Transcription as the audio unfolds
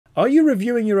Are you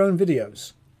reviewing your own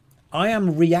videos? I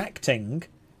am reacting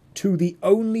to the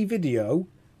only video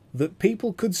that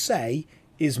people could say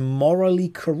is morally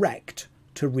correct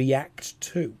to react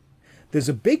to. There's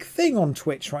a big thing on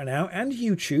Twitch right now and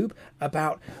YouTube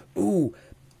about, ooh,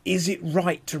 is it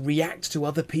right to react to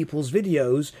other people's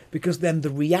videos because then the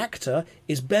reactor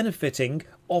is benefiting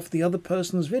off the other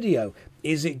person's video?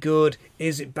 Is it good?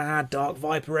 Is it bad? Dark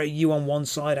Viper, you on one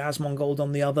side, Asmongold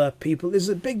on the other. People, there's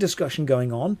a big discussion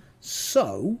going on.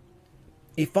 So,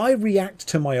 if I react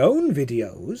to my own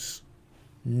videos,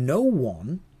 no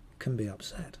one can be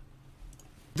upset.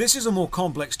 This is a more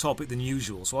complex topic than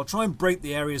usual, so I'll try and break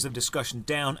the areas of discussion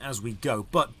down as we go,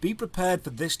 but be prepared for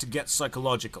this to get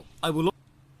psychological. I will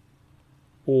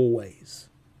always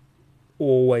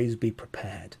be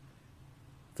prepared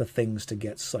for things to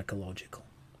get psychological.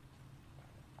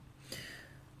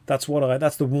 That's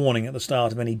the warning at the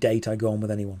start of any date I go on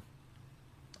with anyone.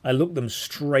 I look them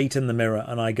straight in the mirror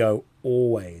and I go,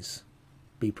 always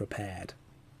be prepared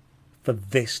for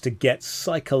this to get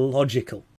psychological.